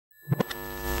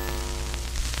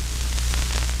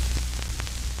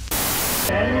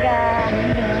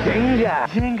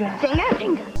Zinga. Zinga.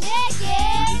 Zinga.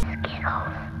 Zinga.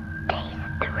 Skittles,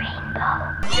 taste the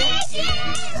rainbow.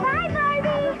 Hi, Barbie.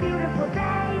 Have a beautiful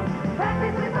day.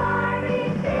 Breakfast with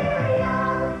Barbie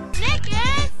cereal.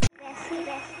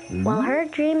 Will her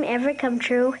dream ever come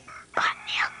true? Got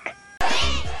milk.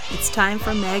 It's time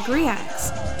for Meg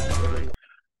Reacts.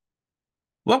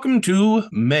 Welcome to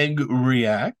Meg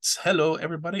Reacts. Hello,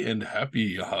 everybody, and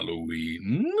happy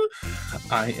Halloween.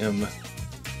 I am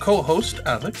co-host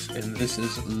Alex, and this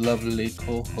is lovely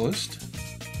co-host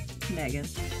Megan.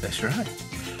 That's right.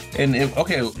 And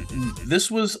this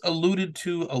was alluded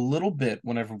to a little bit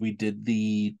whenever we did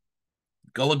the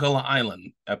Gullah Gullah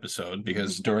Island episode,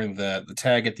 because during the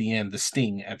tag at the end, the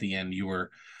sting at the end, you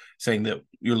were saying that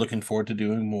you're looking forward to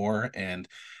doing more, and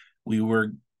we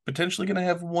were potentially going to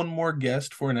have one more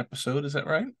guest for an episode. Is that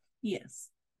right? Yes.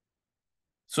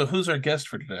 So who's our guest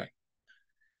for today?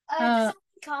 Just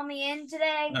call me in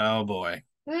today. Oh boy.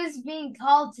 Who's being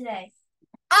called today?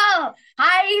 Oh,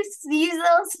 hi, these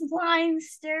little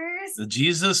slimesters. The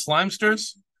Jesus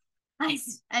Slimesters?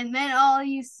 I meant all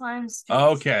you slimesters.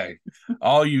 Okay.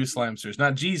 All you Slimesters,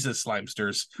 not Jesus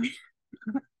Slimesters.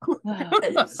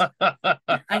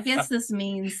 I guess this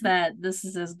means that this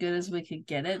is as good as we could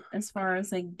get it as far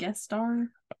as a guest star.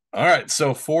 All right,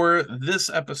 so for this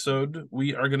episode,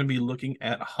 we are going to be looking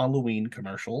at Halloween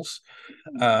commercials.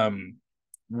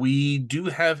 We do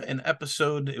have an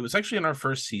episode, it was actually in our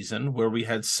first season, where we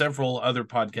had several other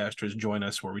podcasters join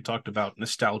us, where we talked about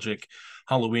nostalgic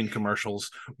Halloween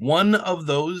commercials. One of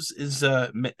those is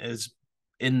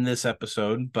in this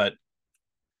episode, but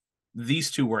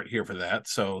these two weren't here for that,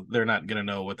 so they're not going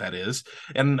to know what that is.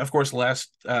 And of course,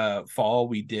 last fall,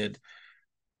 we did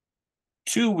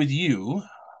two with you.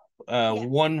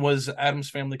 One was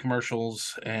Addams Family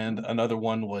commercials, and another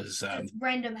one was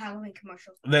random Halloween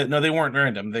commercials. No, they weren't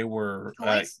random. They were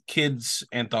kids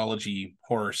anthology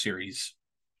horror series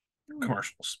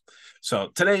commercials. So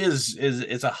today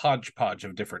is a hodgepodge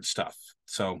of different stuff.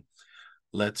 So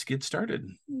let's get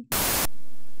started.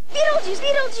 Beetlejuice,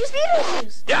 Beetlejuice,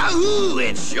 Beetlejuice! Yahoo!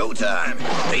 It's showtime!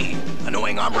 Hey,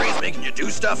 annoying hombres making you do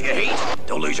stuff you hate.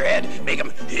 Don't lose your head. Make them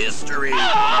history. Did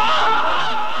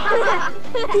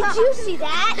you see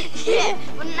that? Yeah.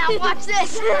 Well, now watch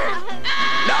this.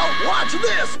 Now watch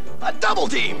this! A double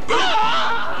team!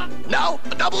 Now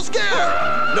a double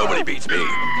scare! Nobody beats me.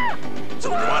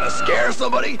 So if you want to scare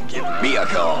somebody, give me a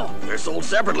call. They're sold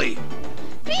separately.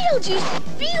 Beetlejuice,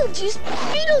 Beetlejuice,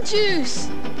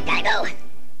 Beetlejuice! Gotta go.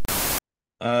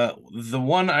 The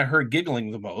one I heard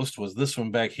giggling the most was this one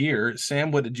back here.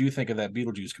 Sam, what did you think of that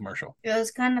Beetlejuice commercial? It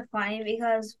was kind of funny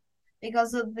because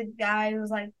of the guy who's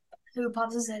like, who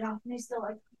pops his head off and he's still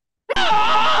like,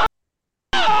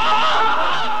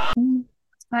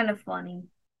 it's kind of funny.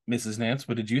 Mrs. Nance,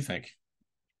 what did you think?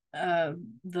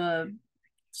 The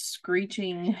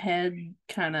screeching head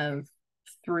kind of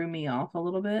threw me off a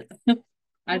little bit.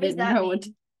 I didn't know what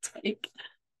to take.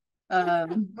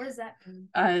 What does that mean?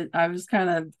 I was kind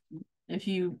of, if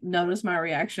you notice my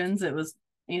reactions, it was,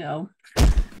 a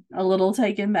little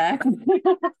taken back.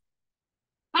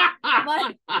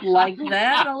 Like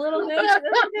that a little bit.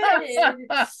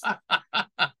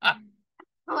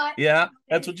 Yeah,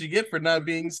 that's what you get for not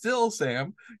being still,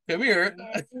 Sam. Come here.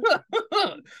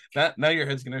 Now your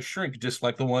head's going to shrink just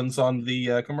like the ones on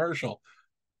the commercial.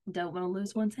 Don't want to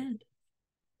lose one's head.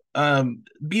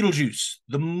 Beetlejuice,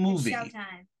 the movie. It's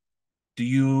showtime. Do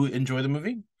you enjoy the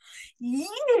movie?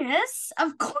 Yes,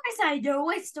 of course I do.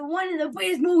 It's one of the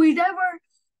best movies ever.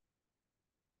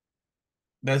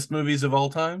 Best movies of all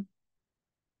time?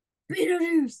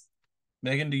 Beetlejuice.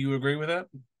 Megan, do you agree with that?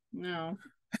 No.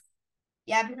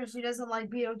 Yeah, because she doesn't like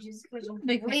Beetlejuice.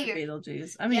 Big fan of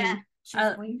Beetlejuice. I mean,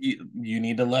 you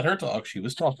need to let her talk. She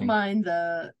was talking. Mind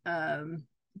the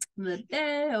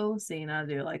day scene. I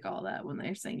do like all that when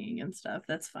they're singing and stuff.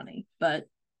 That's funny, but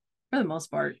for the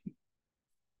most part,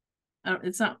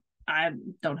 I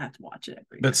don't have to watch it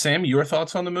every But Sam, your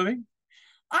thoughts on the movie?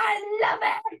 I love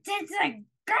it. It's the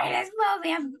greatest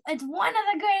movie. It's one of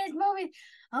the greatest movies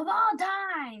of all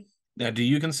time. Now, do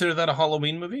you consider that a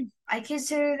Halloween movie? I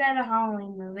consider that a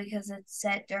Halloween movie because it's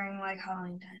set during like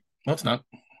Halloween time. No, it's not.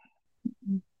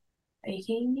 Are you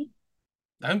kidding me?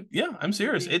 I'm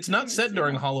serious. It's not set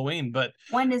during Halloween, but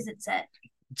when is it set?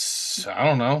 I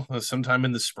don't know, sometime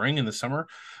in the spring, in the summer.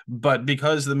 But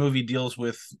because the movie deals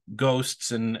with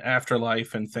ghosts and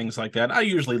afterlife and things like that, I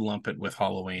usually lump it with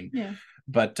Halloween. Yeah.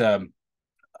 But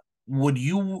would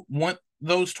you want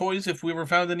those toys if we ever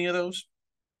found any of those?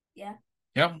 Yeah.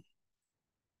 Yeah.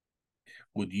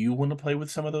 Would you want to play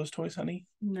with some of those toys, honey?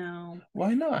 No.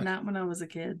 Why not? Not when I was a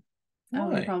kid. Why? I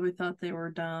would probably thought they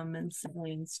were dumb and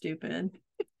silly and stupid.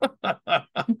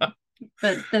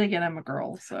 But then again, I'm a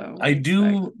girl, so I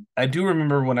do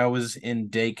remember when I was in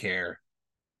daycare,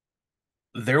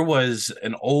 there was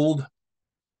an old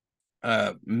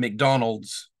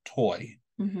McDonald's toy.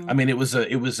 I mean, it was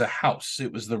a house.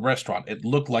 It was the restaurant. It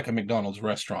looked like a McDonald's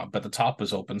restaurant, but the top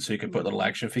was open, so you could put little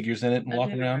action figures in it and walk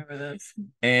around. Remember this.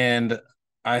 And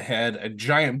I had a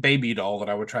giant baby doll that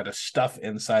I would try to stuff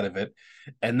inside of it,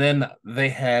 and then they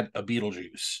had a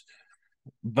Beetlejuice.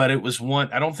 But it was one.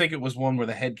 I don't think it was one where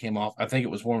the head came off. I think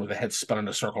it was one where the head spun in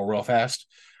a circle real fast.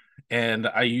 And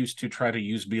I used to try to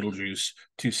use Beetlejuice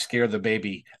to scare the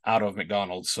baby out of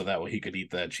McDonald's so that way he could eat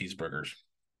the cheeseburgers.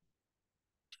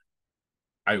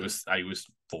 I was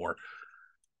 4.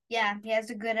 Yeah, he has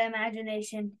a good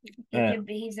imagination.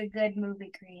 He's a good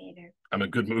movie creator. I'm a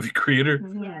good movie creator.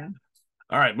 Yeah.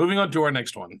 All right, moving on to our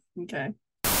next one. Okay.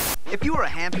 If you were a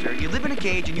hamster, you live in a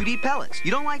cage and you'd eat pellets.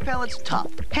 You don't like pellets?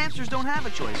 Tough. Hamsters don't have a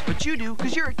choice, but you do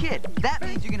because you're a kid. That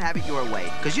means you can have it your way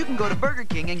because you can go to Burger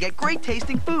King and get great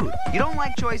tasting food. You don't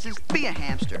like choices? Be a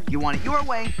hamster. You want it your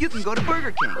way? You can go to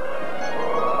Burger King.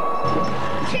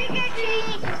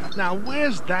 Now,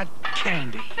 where's that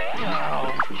candy?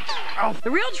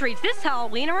 The real treats this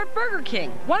Halloween are at Burger King.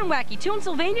 One wacky Toon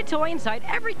Sylvania toy inside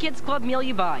every Kids Club meal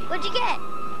you buy. What'd you get?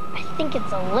 I think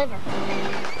it's a liver.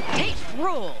 Taste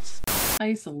rules. I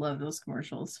used to love those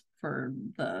commercials for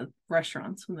the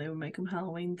restaurants when they would make them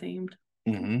Halloween themed.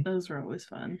 Mm-hmm. Those were always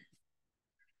fun.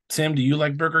 Sam, do you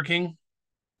like Burger King?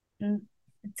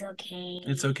 It's okay.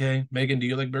 It's okay. Megan, do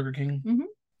you like Burger King? Mm-hmm.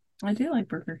 I do like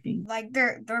Burger King. Like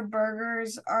their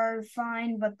burgers are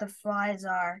fine, but the fries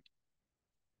are.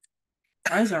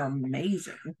 Fries are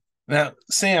amazing. Now,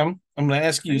 Sam, I'm going to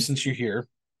ask you since you're here.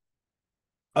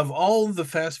 Of all the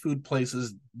fast food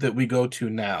places that we go to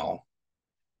now,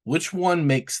 which one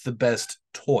makes the best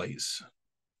toys?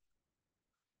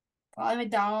 Probably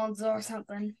McDonald's or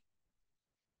something.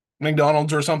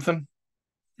 McDonald's or something?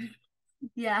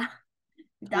 Yeah.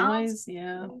 Toys,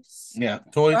 yeah. Yeah,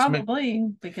 toys. Probably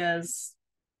because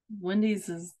Wendy's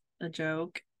is a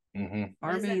joke. Mm-hmm.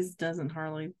 Arby's doesn't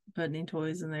hardly put any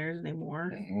toys in theirs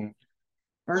anymore. Mm-hmm.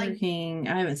 Burger King,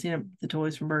 I haven't seen the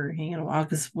toys from Burger King in a while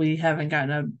because we haven't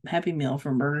gotten a Happy Meal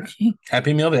from Burger King.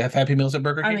 Happy Meal? They have Happy Meals at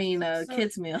Burger King? I mean,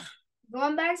 kids meal.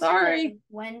 Going back to Sorry.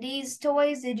 Wendy's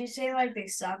toys, did you say like they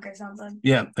suck or something?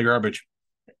 Yeah, they're garbage.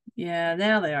 Yeah,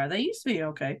 now they are. They used to be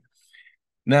okay.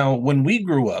 Now, when we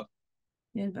grew up,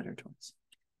 They had better toys.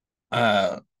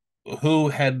 who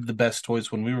had the best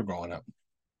toys when we were growing up?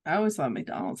 I always thought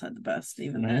McDonald's had the best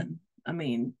even then. I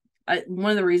mean,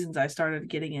 one of the reasons I started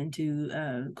getting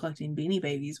into collecting Beanie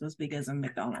Babies was because of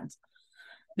McDonald's.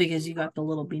 Because you got the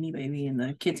little Beanie Baby in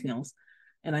the kids meals,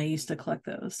 and I used to collect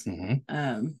those.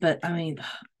 But I mean,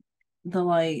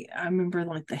 I remember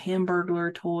like the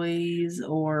Hamburglar toys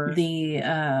or the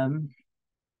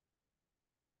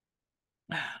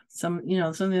some of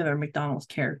the other McDonald's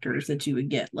characters that you would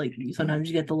get. Like sometimes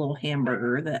you get the little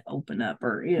hamburger that open up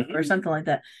or or something like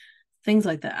that. Things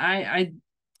like that.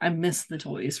 I miss the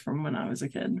toys from when I was a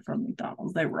kid from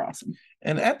McDonald's. They were awesome.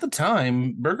 And at the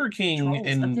time, Burger King Trolls.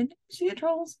 and Did you get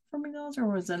Trolls from McDonald's or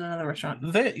was that another restaurant?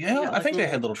 I think they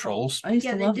had little trolls. I used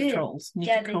Yeah, to they love the did. Trolls. You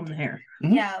Yeah, could they comb the did. hair.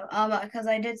 Yeah, because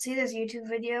I did see this YouTube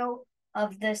video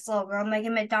of this little girl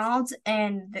making McDonald's,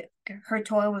 and her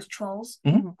toy was trolls.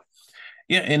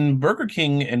 Yeah, and Burger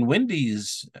King and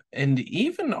Wendy's and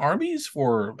even Arby's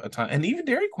for a time, and even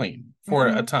Dairy Queen for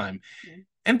a time,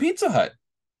 and Pizza Hut.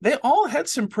 They all had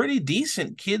some pretty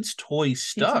decent kids' toy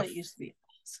stuff. Pizza used to be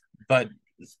awesome. But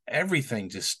everything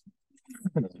just,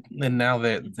 and now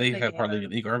they have hardly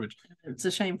any garbage. It's a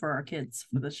shame for our kids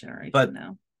for this generation But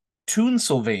now. Toon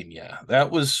Sylvania, that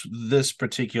was this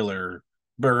particular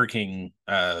Burger King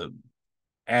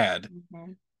ad.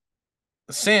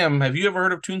 Sam, have you ever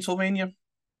heard of Toon Sylvania?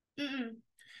 Mm-mm.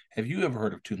 Have you ever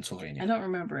heard of Toon Sylvania? I don't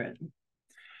remember it.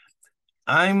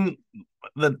 I'm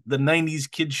the 90s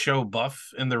kids show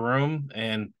buff in the room,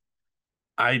 and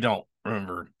I don't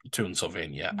remember Toon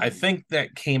Sylvania. I think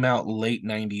that came out late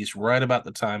 90s, right about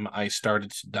the time I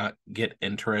started to not get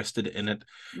interested in it.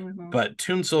 But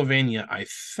Toon Sylvania, I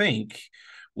think,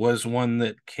 was one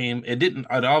that came. It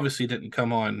obviously didn't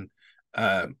come on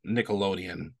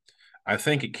Nickelodeon. I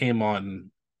think it came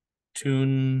on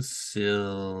Toon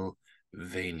Sylvania.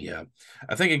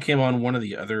 I think it came on one of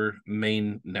the other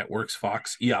main networks,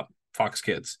 Fox. Yeah, Fox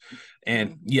Kids.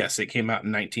 And yes, it came out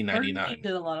in 1999. They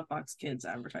did a lot of Fox Kids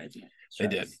advertising. They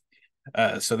did.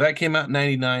 So that came out in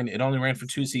 99. It only ran for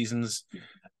 2 seasons.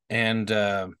 And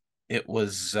it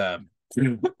was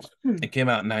it came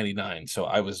out in 99. So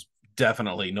I was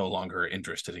definitely no longer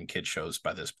interested in kid shows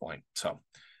by this point. So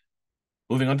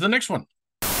moving on to the next one.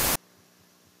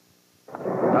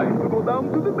 time to go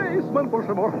down to the basement for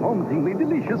some more hauntingly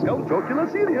delicious Count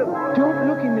Chocula cereal. Don't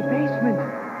look in the basement.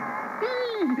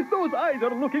 Those eyes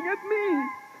are looking at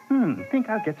me. Think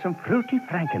I'll get some fruity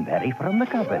Frankenberry from the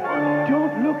cupboard.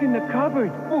 Don't look in the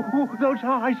cupboard. Oh, those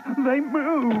eyes, they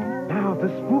move. Now, the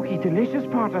spooky, delicious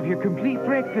part of your complete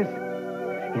breakfast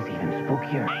is even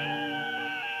spookier.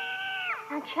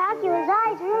 Now, Chocula's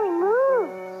eyes really move.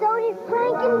 So did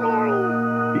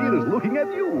Frankenberry. He is looking at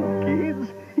you,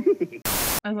 kids.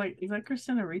 I was like, is that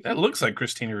Christina Ricci? That looks like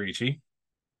Christina Ricci.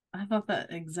 I thought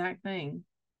that exact thing.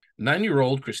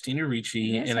 9-year-old Christina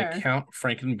Ricci in her. a Count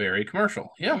Frankenberry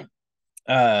commercial. Yeah.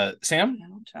 Sam,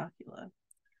 Count Chocula.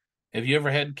 have you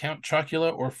ever had Count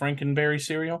Chocula or Frankenberry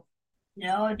cereal?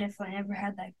 No, I definitely never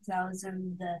had that because I was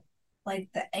in the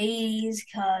 80s.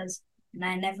 And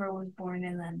I never was born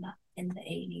in the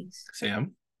 80s.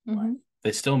 Sam, Mm-hmm.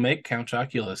 they still make Count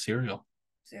Chocula cereal.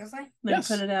 Seriously? They Yes.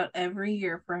 put it out every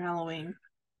year for Halloween.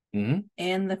 Mm-hmm.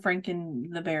 And the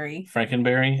Frankenberry.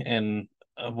 Frankenberry and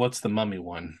what's the mummy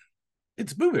one?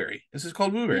 It's Blueberry. This is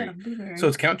called Blueberry. Yeah, Blueberry. So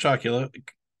it's Count Chocula.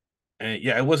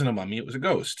 Yeah, it wasn't a mummy. It was a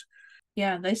ghost.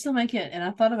 Yeah, they still make it. And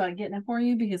I thought about getting it for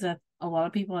you because a lot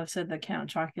of people have said that Count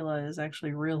Chocula is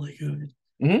actually really good.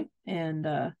 Mm-hmm. And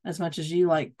as much as you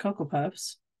like Cocoa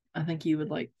Puffs, I think you would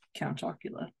like Count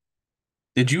Chocula.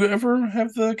 Did you ever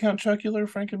have the Count Chocula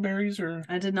Frankenberries or?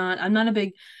 I did not. I'm not a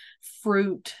big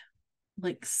fruit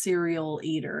cereal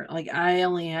eater. I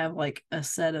only have a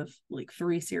set of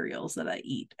 3 cereals that I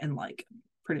eat and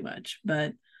pretty much.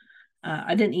 But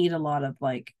I didn't eat a lot of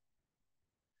I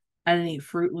didn't eat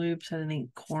Fruit Loops. I didn't eat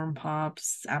Corn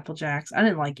Pops, Apple Jacks. I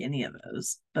didn't like any of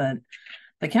those. But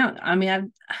the Count. I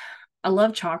mean, I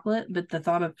love chocolate, but the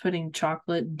thought of putting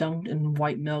chocolate dunked in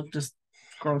white milk just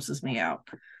grosses me out.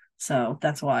 So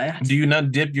that's why. Do you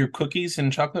not dip your cookies in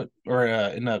chocolate or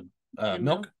in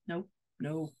milk? Nope.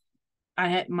 No. I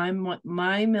had my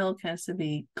milk has to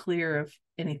be clear of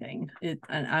anything.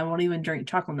 And I won't even drink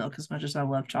chocolate milk as much as I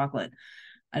love chocolate.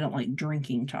 I don't like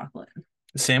drinking chocolate.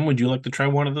 Sam, would you like to try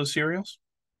one of those cereals?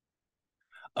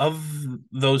 Of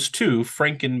those two,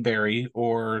 Frankenberry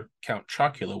or Count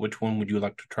Chocula, which one would you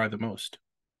like to try the most?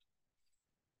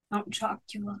 Count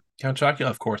Chocula. Count Chocula,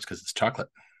 of course, because it's chocolate.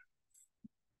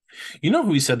 You know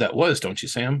who he said that was, don't you,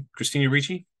 Sam? Christina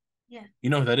Ricci? Yeah. You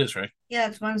know who that is, right? Yeah,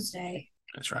 it's Wednesday.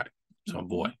 That's right. So,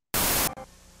 boy.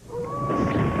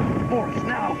 Boris,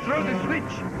 now, throw the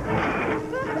switch.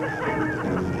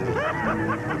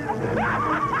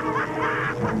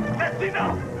 That's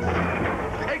enough.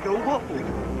 Eggo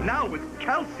waffles, now with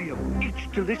calcium.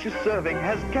 Each delicious serving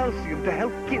has calcium to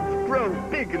help kids grow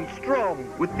big and strong.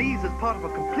 With these as part of a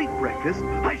complete breakfast,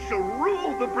 I shall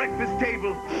rule the breakfast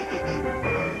table.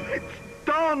 It's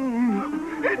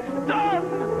done. It's done.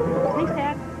 Thanks,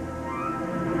 Dad.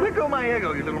 Where go my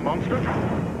Eggo, you little monster?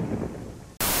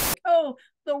 Oh,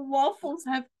 the waffles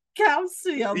have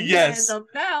calcium Yes. in them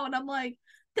now. And I'm like,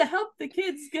 to help the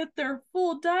kids get their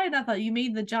full diet. I thought you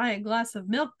mean the giant glass of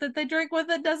milk that they drink with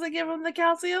it doesn't give them the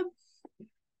calcium?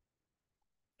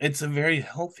 It's a very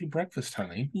healthy breakfast,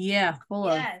 honey. Yeah, full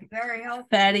of Very healthy.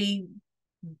 fatty,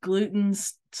 gluten,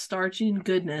 starchy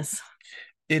goodness.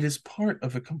 It is part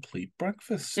of a complete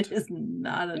breakfast. It is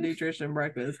not a nutrition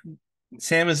breakfast.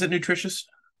 Sam, is it nutritious?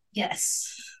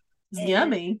 Yes. It's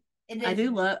yummy. It is.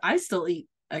 I still eat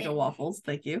Eggo waffles.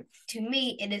 Thank you. To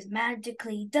me, it is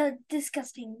magically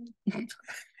disgusting.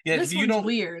 Yeah, This you one's don't.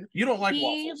 weird. You don't like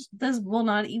He waffles. will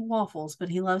not eat waffles, but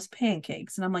he loves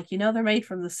pancakes. And I'm like, they're made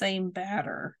from the same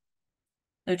batter.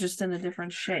 They're just in a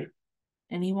different shape.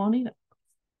 And he won't eat it.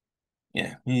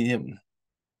 Yeah.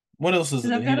 What else is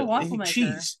it? I've got a waffle maker.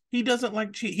 Cheese. He doesn't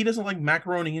like cheese. He doesn't like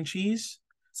macaroni and cheese.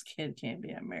 This kid can't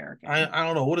be American. I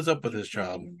don't know. What is up with this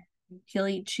child? He'll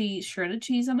eat shredded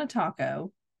cheese on a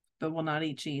taco, but will not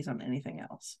eat cheese on anything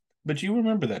else. But you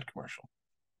remember that commercial.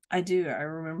 I do. I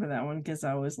remember that one because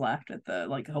I always laughed at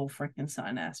the whole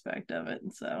Frankenstein aspect of it.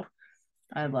 And so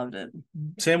I loved it.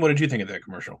 Sam, what did you think of that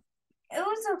commercial? It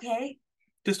was okay.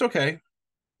 Just okay.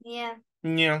 Yeah.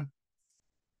 Yeah.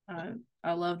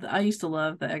 I used to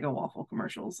love the Eggo waffle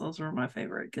commercials. Those were my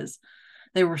favorite because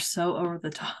they were so over the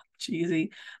top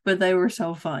cheesy, but they were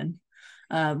so fun.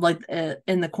 In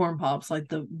the Corn Pops,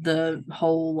 the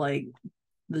whole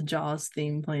the Jaws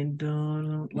theme playing,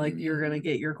 you're gonna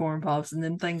get your Corn Pops, and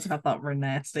then things I thought were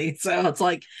nasty. So it's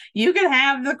like, you can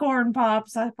have the Corn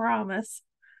Pops, I promise.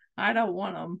 I don't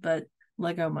want them, but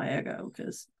Lego my Eggo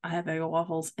because I have Eggo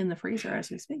waffles in the freezer as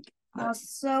we speak.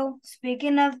 Also,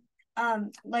 speaking of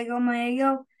Lego my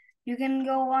Eggo, you can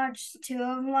go watch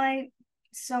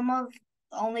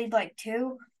only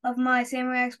 2 of my Sam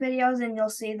Reacts videos, and you'll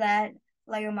see that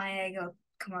Lego my Eggo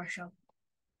commercial.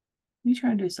 You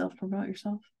trying to self-promote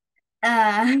yourself?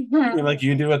 Like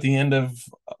you do at the end of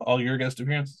all your guest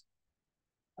appearances?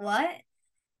 What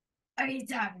are you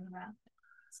talking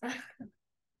about?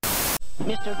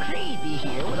 Mr. Creepy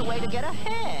here with a way to get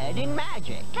ahead in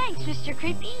magic. Thanks, Mr.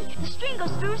 Creepy. The string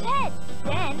goes through his head.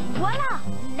 Then, voila!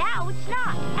 Now it's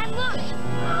not. And loose.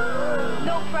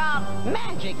 No problem.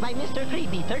 Magic by Mr.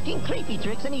 Creepy. 13 creepy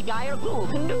tricks any guy or ghoul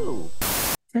can do.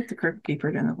 Is that the Crypt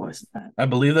Keeper doing the voice of that? I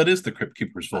believe that is the Crypt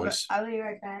Keeper's voice. I'll be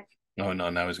right back. Oh, no,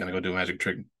 now he's going to go do a magic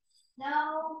trick.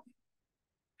 No.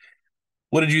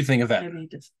 What did you think of that? Maybe he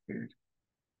disappeared.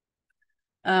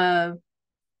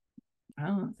 I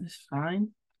don't know. It's fine.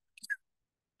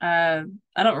 I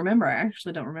don't remember. I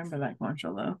actually don't remember that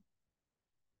commercial, though.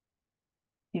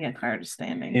 He got tired of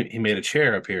standing. He made a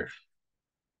chair up here.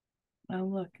 Oh,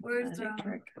 look. Where's the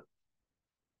trick?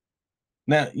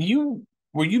 Now,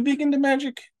 were you big into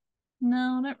magic?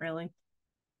 No, not really.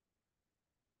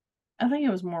 I think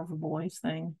it was more of a boys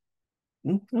thing.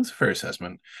 That's a fair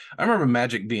assessment. I remember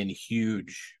magic being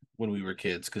huge when we were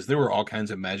kids because there were all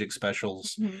kinds of magic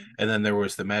specials. Mm-hmm. And then there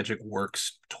was the Magic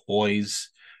Works toys.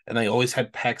 And they always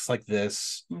had packs like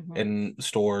this in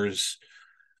stores.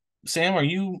 Sam,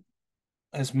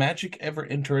 has magic ever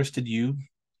interested you?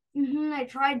 I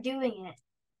tried doing it,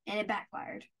 and it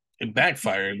backfired. It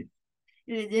backfired.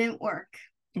 It didn't work.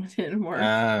 It didn't work.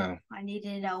 I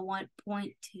needed a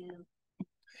 1.2.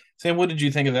 Sam, what did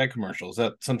you think of that commercial? Is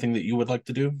that something that you would like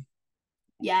to do?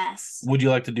 Yes. Would you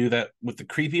like to do that with the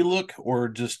creepy look or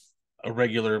just a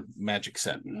regular magic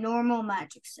set? Normal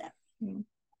magic set.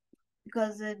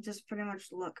 Because it just pretty much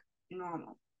looked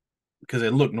normal. Because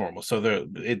it looked normal. So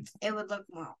it would look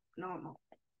more normal.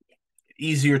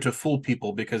 Easier to fool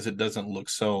people because it doesn't look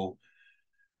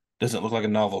like a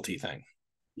novelty thing.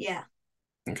 Yeah.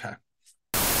 Okay.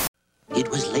 It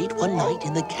was late one night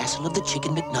in the castle of the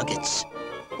Chicken McNuggets.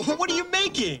 What are you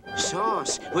making?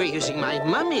 Sauce. We're using my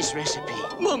mummy's recipe.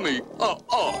 Mummy,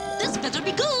 This better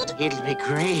be good. It'll be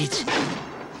great.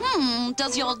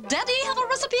 Does your daddy have a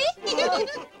recipe?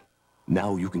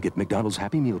 Now you can get McDonald's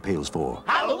Happy Meal pails for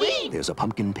Halloween. There's a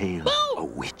pumpkin pail, a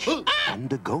witch,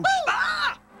 and a ghost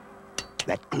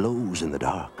that glows in the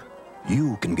dark.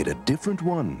 You can get a different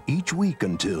one each week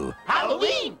until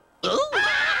Halloween.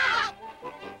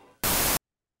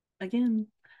 Again,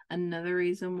 another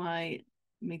reason why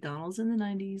McDonald's in the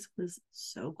 90s was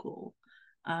so cool.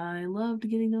 I loved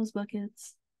getting those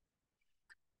buckets.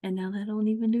 And now they don't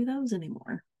even do those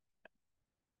anymore.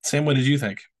 Sam, what did you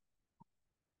think?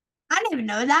 I didn't even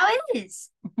know what that is.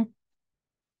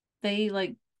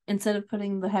 They instead of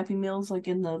putting the Happy Meals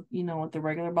in the with the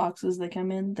regular boxes they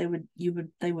come in, they would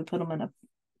put them in a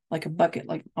bucket,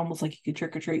 almost like you could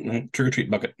trick or treat. Trick or treat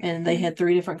bucket. And they had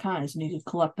 3 different kinds, and you could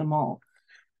collect them all.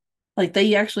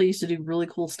 They actually used to do really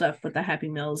cool stuff with the Happy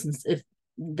Meals, and if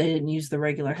they didn't use the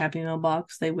regular Happy Meal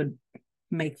box, they would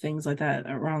make things like that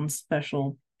around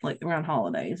special, around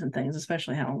holidays and things,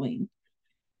 especially Halloween.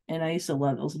 And I used to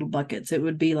love those little buckets. It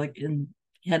would be you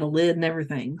had a lid and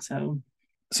everything. So,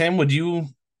 Sam, would you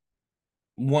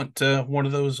want one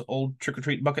of those old trick or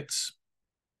treat buckets?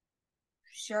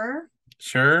 Sure.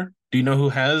 Sure. Do you know who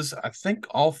has, I think,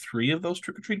 all 3 of those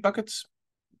trick or treat buckets?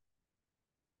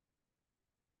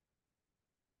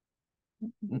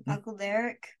 Uncle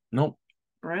Derek. Nope.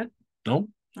 Brett? Nope.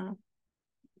 Oh.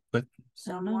 But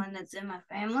someone that's in my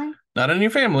family. Not in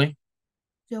your family.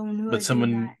 Someone who but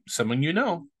someone you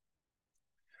know.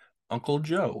 Uncle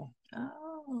Joe.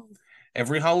 Oh.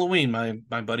 Every Halloween,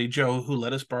 my buddy Joe, who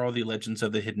let us borrow the Legends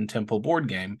of the Hidden Temple board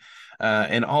game,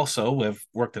 and also have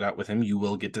worked it out with him. You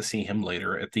will get to see him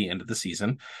later at the end of the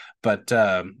season, but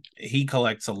he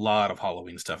collects a lot of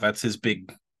Halloween stuff. That's his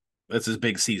big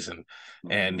season,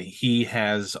 and he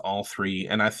has all 3.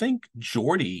 And I think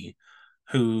Jordy,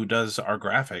 who does our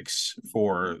graphics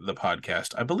for the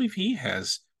podcast, I believe he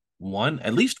has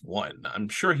at least one. I'm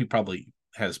sure he probably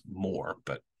has more,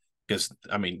 but because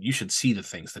you should see the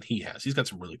things that he has. He's got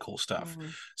some really cool stuff.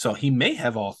 So he may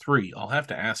have all 3. I'll have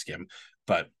to ask him,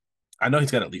 but I know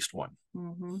he's got at least one.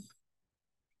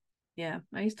 Yeah,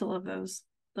 I used to love those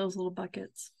little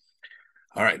buckets.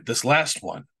 All right, this last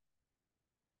one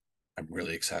I'm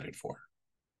really excited for.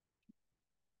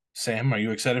 Sam, are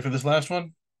you excited for this last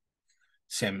one?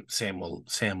 Sam will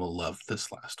love this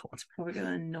last one. It's probably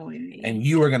gonna annoy me. And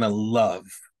you are gonna love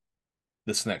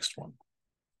this next one.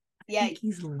 Yeah,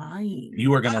 he's lying.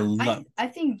 You are gonna love. I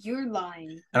think you're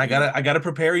lying. And I gotta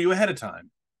prepare you ahead of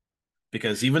time,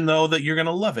 because even though that you're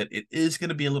gonna love it, it is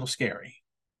gonna be a little scary.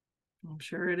 I'm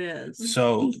sure it is.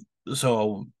 So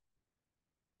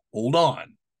hold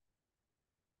on.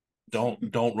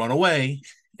 Don't run away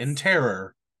in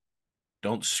terror.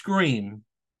 Don't scream.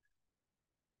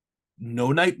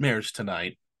 no nightmares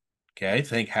tonight. Okay,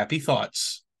 think happy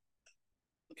thoughts.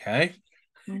 Okay.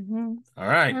 Mm-hmm. All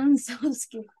right. I'm so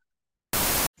scared.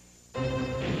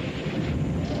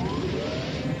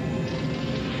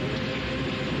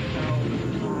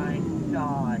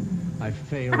 God. I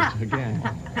failed again.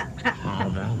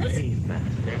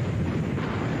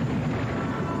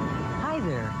 Hi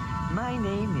there. My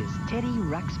name is Teddy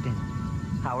Ruxpin.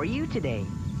 How are you today?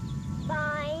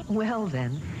 Fine. Well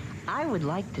then, I would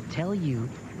like to tell you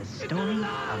the story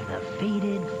of the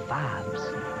faded fobs.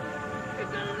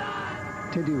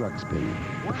 Teddy Ruxpin,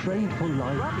 afraid for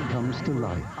life comes to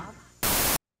life.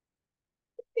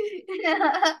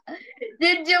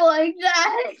 Did you like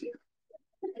that?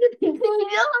 Did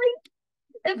you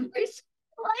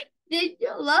did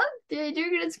you love it?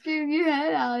 You're gonna scream your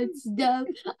head out. It's dumb.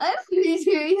 I'm pretty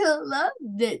sure you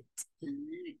loved it.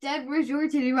 Dad, where's your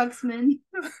Teddy Ruxpin?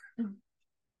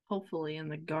 Hopefully in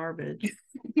the garbage.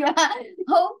 Yeah,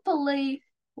 hopefully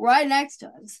right next to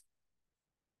us.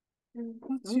 I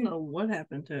don't know what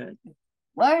happened to it.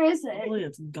 Where is it? Hopefully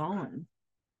it's gone.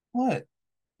 What?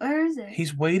 Where is it?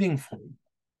 He's waiting for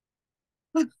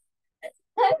you.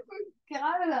 I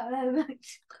forgot about that.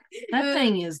 That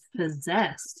thing is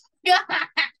possessed.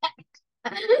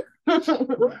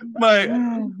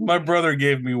 My brother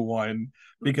gave me one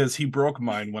because he broke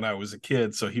mine when I was a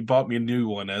kid, so he bought me a new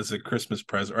one as a Christmas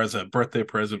present or as a birthday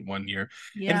present one year.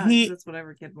 Yeah, and that's what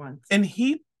every kid wants. And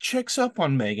he checks up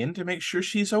on Megan to make sure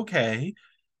she's okay.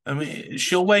 I mean,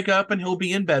 she'll wake up and he'll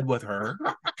be in bed with her.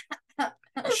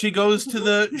 She goes to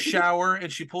the shower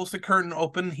and she pulls the curtain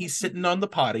open. He's sitting on the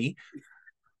potty.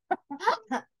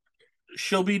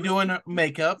 She'll be doing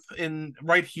makeup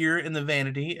right here in the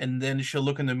vanity, and then she'll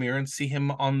look in the mirror and see him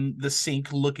on the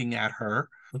sink looking at her.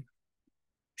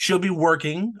 She'll be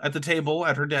working at the table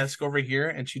at her desk over here,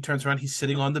 and she turns around. He's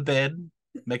sitting on the bed,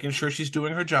 making sure she's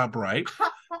doing her job right.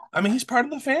 I mean, he's part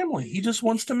of the family. He just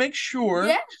wants to make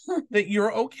sure that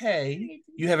you're okay.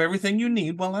 You have everything you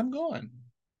need while I'm gone.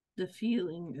 The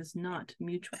feeling is not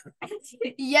mutual.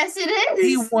 Yes, it is.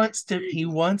 He wants to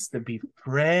be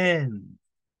friends.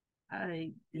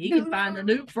 He can find a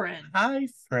new friend. Hi,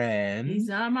 friend. He's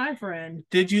not my friend.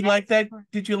 Did you like that?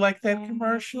 Did you like that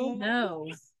commercial? No.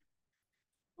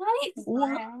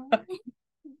 What?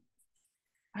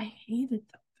 I hated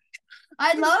that.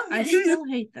 I love it. I still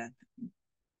hate that.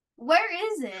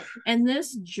 Where is it? And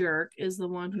this jerk is the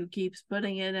one who keeps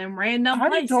putting it in random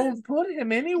places. I don't put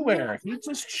him anywhere. He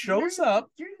just shows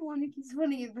up. You're the one who keeps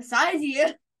putting it beside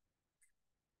you.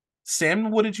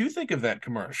 Sam, what did you think of that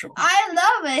commercial? I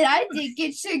love it. I think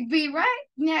it should be right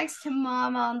next to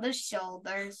Mom on the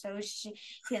shoulder so she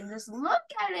can just look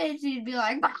at it. She'd be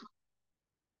like,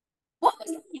 what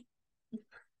was it?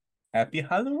 Happy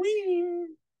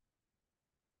Halloween.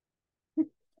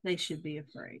 They should be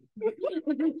afraid.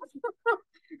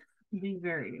 Be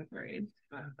very afraid.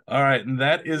 All right, and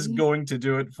that is going to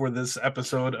do it for this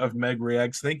episode of Meg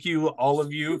Reacts. Thank you, all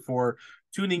of you, for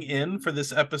tuning in for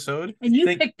this episode. And you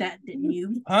picked that, didn't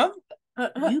you? Huh?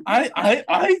 I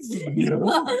No,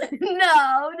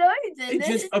 you didn't. It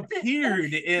just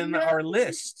appeared in our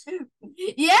list.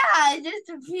 Yeah, it just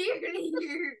appeared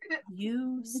here.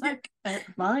 You suck at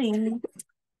lying.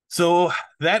 So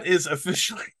that is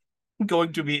officially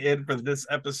going to be it for this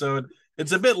episode.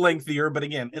 It's a bit lengthier, but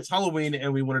again, it's Halloween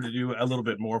and we wanted to do a little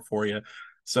bit more for you.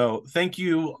 So thank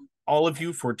you, all of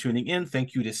you, for tuning in.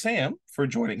 Thank you to Sam for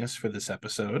joining us for this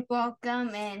episode.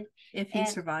 Welcome, and if he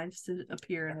survives to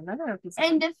appear in another episode.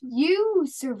 And if you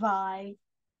survive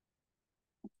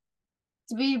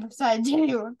to be beside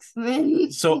Jenny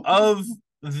Ruxpin. So of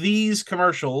these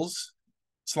commercials,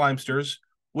 Slimesters,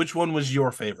 which one was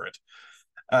your favorite?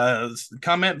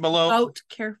 Comment below. Vote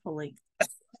carefully.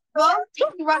 Vote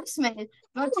Teddy Ruxpin.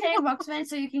 Vote Teddy Ruxpin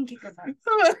so you can kick her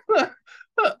butt.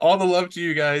 All the love to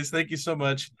you guys. Thank you so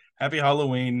much. Happy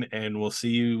Halloween, and we'll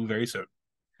see you very soon.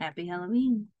 Happy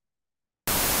Halloween.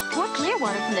 Pour clear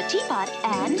water from the teapot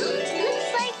and...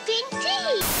 looks like pink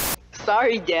tea!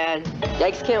 Sorry, Dad.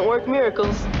 Yikes can't work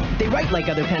miracles. They write like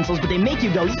other pencils, but they make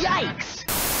you go, yikes!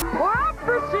 We're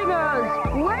opera singers!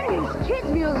 Ladies,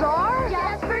 kids' meals are...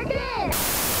 just for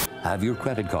kids! Have your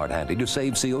credit card handy to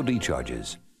save COD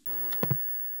charges.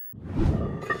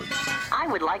 I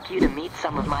would like you to meet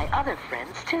some of my other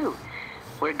friends, too.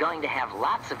 We're going to have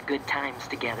lots of good times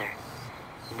together.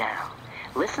 Now,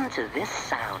 listen to this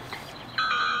sound.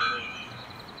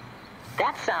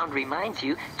 That sound reminds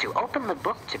you to open the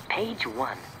book to page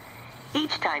 1.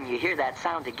 Each time you hear that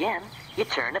sound again, you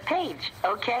turn a page,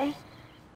 okay?